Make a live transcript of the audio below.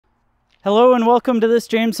Hello and welcome to this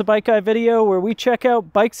James the Bike Guy video where we check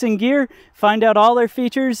out bikes and gear, find out all their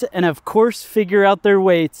features, and of course figure out their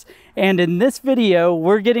weights. And in this video,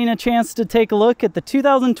 we're getting a chance to take a look at the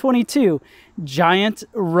 2022 Giant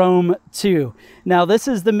Roam 2. Now this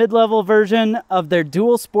is the mid-level version of their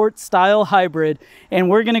dual sport style hybrid, and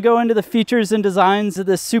we're going to go into the features and designs of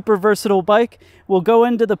this super versatile bike. We'll go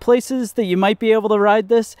into the places that you might be able to ride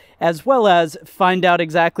this, as well as find out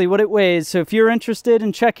exactly what it weighs. So if you're interested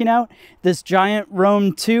in checking out this Giant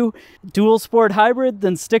Roam 2 dual sport hybrid,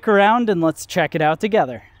 then stick around and let's check it out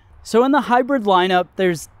together. So in the hybrid lineup,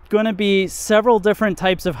 there's going to be several different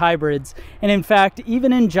types of hybrids, and in fact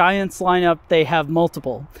even in Giant's lineup they have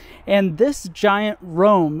multiple. And this Giant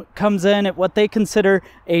Roam comes in at what they consider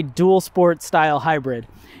a dual sport style hybrid.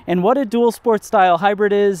 And what a dual sport style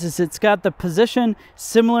hybrid is it's got the position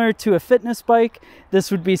similar to a fitness bike.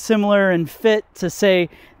 This would be similar in fit to, say,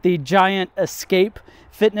 the Giant Escape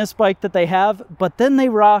fitness bike that they have, but then they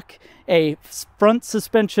rock a front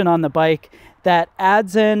suspension on the bike that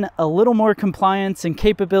adds in a little more compliance and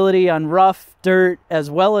capability on rough, dirt,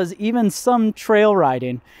 as well as even some trail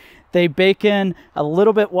riding. They bake in a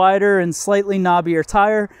little bit wider and slightly knobbier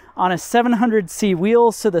tire on a 700C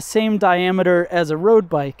wheel, so the same diameter as a road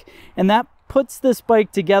bike. And that puts this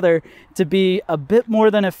bike together to be a bit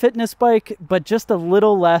more than a fitness bike, but just a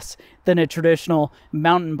little less than a traditional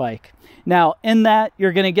mountain bike. Now, in that,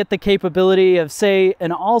 you're going to get the capability of, say,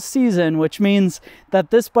 an all-season, which means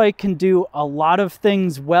that this bike can do a lot of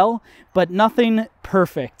things well, but nothing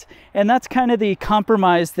perfect. And that's kind of the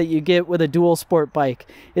compromise that you get with a dual sport bike,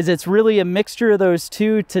 is it's really a mixture of those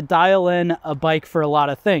two to dial in a bike for a lot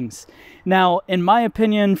of things. Now, in my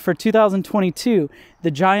opinion, for 2022,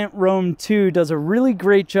 the Giant Roam 2 does a really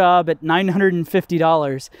great job at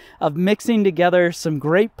 $950 of mixing together some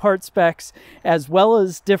great part specs as well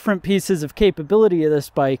as different pieces of capability of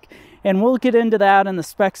this bike. And we'll get into that and the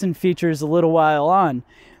specs and features a little while on.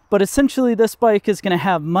 But essentially, this bike is going to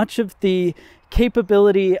have much of the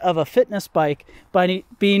capability of a fitness bike by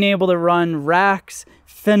being able to run racks,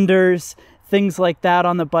 fenders, things like that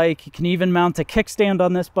on the bike. You can even mount a kickstand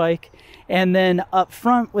on this bike. And then up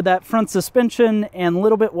front with that front suspension and a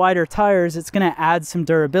little bit wider tires, it's going to add some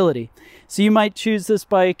durability. So you might choose this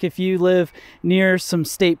bike if you live near some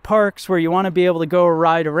state parks where you want to be able to go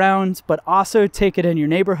ride around, but also take it in your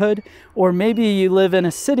neighborhood. Or maybe you live in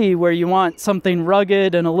a city where you want something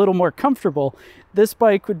rugged and a little more comfortable. This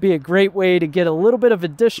bike would be a great way to get a little bit of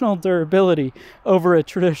additional durability over a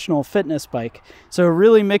traditional fitness bike. So it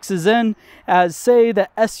really mixes in as, say, the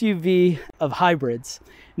SUV of hybrids.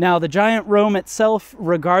 Now, the Giant Roam itself,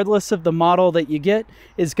 regardless of the model that you get,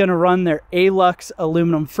 is going to run their A-Lux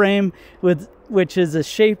aluminum frame, which is a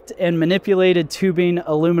shaped and manipulated tubing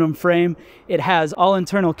aluminum frame. It has all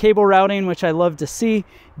internal cable routing, which I love to see,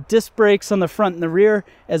 disc brakes on the front and the rear,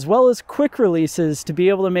 as well as quick releases to be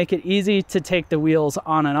able to make it easy to take the wheels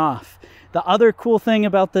on and off. The other cool thing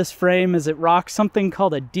about this frame is it rocks something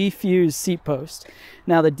called a defused seat post.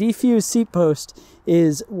 Now, the defused seat post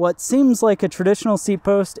is what seems like a traditional seat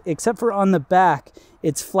post, except for on the back,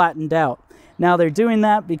 it's flattened out. Now, they're doing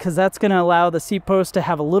that because that's going to allow the seat post to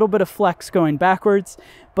have a little bit of flex going backwards.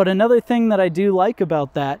 But another thing that I do like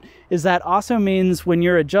about that is that also means when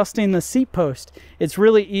you're adjusting the seat post, it's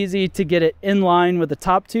really easy to get it in line with the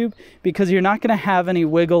top tube because you're not going to have any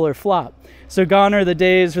wiggle or flop. So gone are the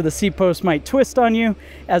days where the seat post might twist on you,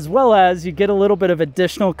 as well as you get a little bit of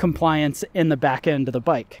additional compliance in the back end of the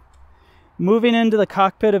bike. Moving into the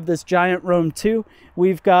cockpit of this Giant Roam 2,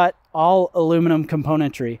 we've got all aluminum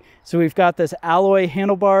componentry. So we've got this alloy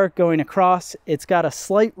handlebar going across. It's got a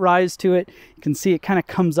slight rise to it. You can see it kind of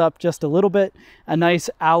comes up just a little bit. A nice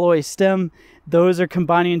alloy stem. Those are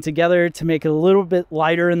combining together to make it a little bit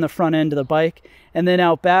lighter in the front end of the bike. And then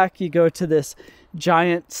out back, you go to this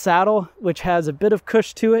Giant saddle, which has a bit of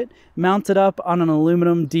cush to it, mounted up on an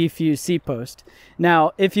aluminum defused seat post.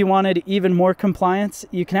 Now, if you wanted even more compliance,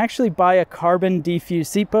 you can actually buy a carbon defused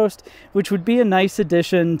seat post, which would be a nice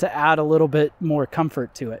addition to add a little bit more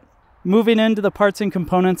comfort to it. Moving into the parts and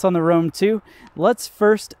components on the Roam 2, let's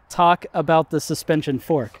first talk about the suspension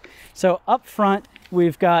fork. So up front,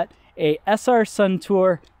 we've got a SR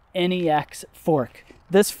Suntour NEX fork.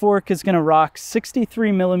 This fork is going to rock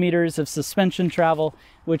 63 millimeters of suspension travel,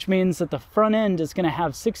 which means that the front end is going to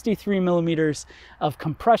have 63 millimeters of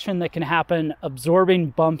compression that can happen, absorbing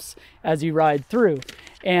bumps as you ride through.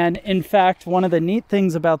 And in fact, one of the neat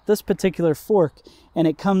things about this particular fork, and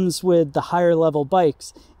it comes with the higher level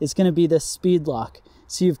bikes, is going to be this speed lock.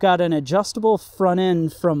 So you've got an adjustable front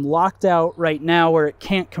end from locked out right now where it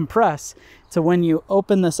can't compress to when you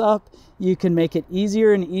open this up, you can make it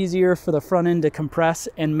easier and easier for the front end to compress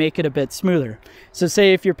and make it a bit smoother. So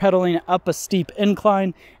say if you're pedaling up a steep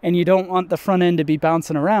incline and you don't want the front end to be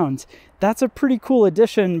bouncing around, that's a pretty cool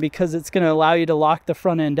addition because it's going to allow you to lock the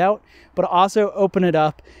front end out, but also open it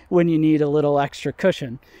up when you need a little extra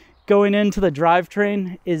cushion. Going into the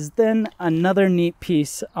drivetrain is then another neat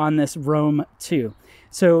piece on this Roam 2.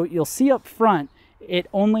 So you'll see up front, it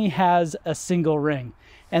only has a single ring.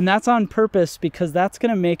 And that's on purpose because that's going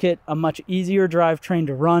to make it a much easier drivetrain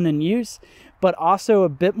to run and use, but also a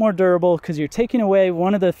bit more durable because you're taking away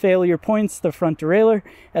one of the failure points, the front derailleur,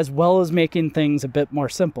 as well as making things a bit more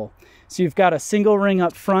simple. So you've got a single ring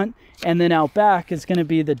up front, and then out back is going to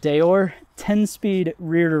be the Deore 10-speed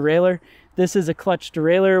rear derailleur. This is a clutch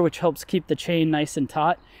derailleur, which helps keep the chain nice and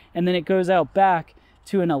taut. And then it goes out back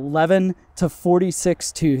to an 11 to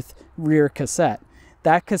 46 tooth rear cassette.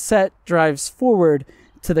 That cassette drives forward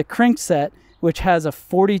to the crankset, which has a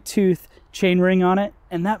 40 tooth chain ring on it,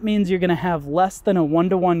 and that means you're going to have less than a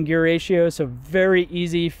 1-to-1 gear ratio, so very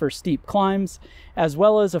easy for steep climbs, as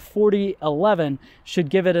well as a 40-11 should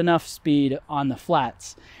give it enough speed on the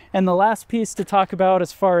flats. And the last piece to talk about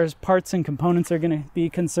as far as parts and components are going to be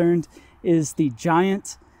concerned is the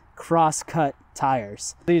Giant cross-cut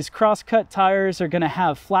tires. These cross-cut tires are going to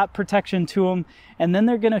have flat protection to them, and then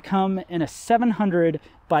they're going to come in a 700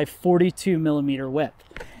 by 42 millimeter width.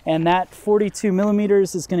 And that 42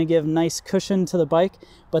 millimeters is going to give nice cushion to the bike.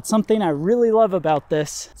 But something I really love about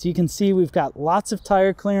this, so you can see we've got lots of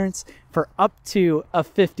tire clearance for up to a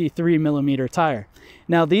 53 millimeter tire.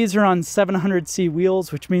 Now these are on 700C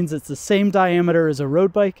wheels, which means it's the same diameter as a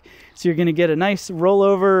road bike. So you're going to get a nice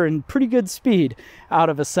rollover and pretty good speed out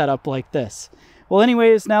of a setup like this. Well,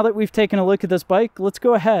 anyways, now that we've taken a look at this bike, let's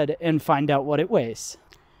go ahead and find out what it weighs.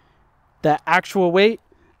 The actual weight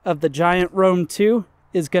of the Giant Roam 2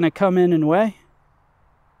 is going to come in and weigh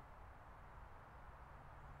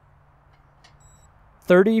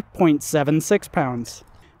 30.76 pounds.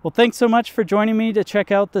 Well, thanks so much for joining me to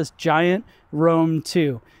check out this Giant Roam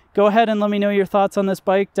 2. Go ahead and let me know your thoughts on this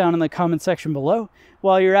bike down in the comment section below.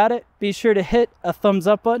 While you're at it, be sure to hit a thumbs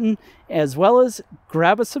up button as well as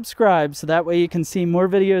grab a subscribe so that way you can see more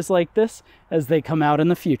videos like this as they come out in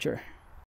the future.